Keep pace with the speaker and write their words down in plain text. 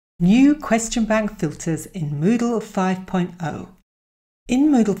New question bank filters in Moodle 5.0. In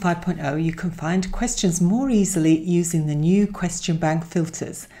Moodle 5.0, you can find questions more easily using the new question bank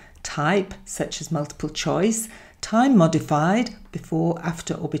filters. Type, such as multiple choice, time modified, before,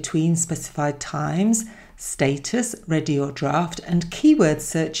 after or between specified times, status, ready or draft, and keyword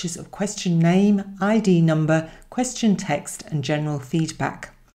searches of question name, ID number, question text, and general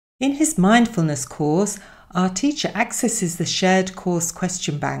feedback. In his mindfulness course, our teacher accesses the shared course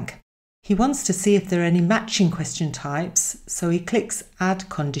question bank. He wants to see if there are any matching question types, so he clicks Add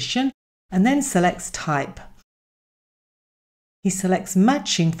Condition and then selects Type. He selects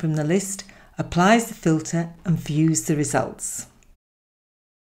Matching from the list, applies the filter and views the results.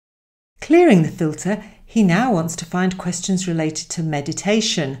 Clearing the filter, he now wants to find questions related to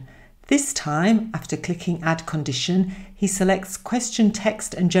meditation. This time, after clicking Add Condition, he selects Question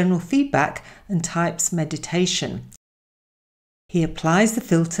Text and General Feedback and types Meditation. He applies the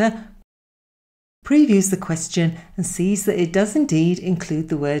filter, previews the question and sees that it does indeed include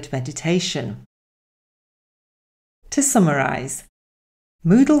the word meditation. To summarise,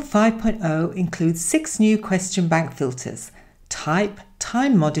 Moodle 5.0 includes 6 new question bank filters: type,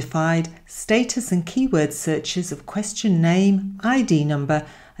 time modified, status and keyword searches of question name, ID number,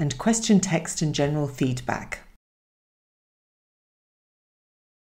 and question text and general feedback.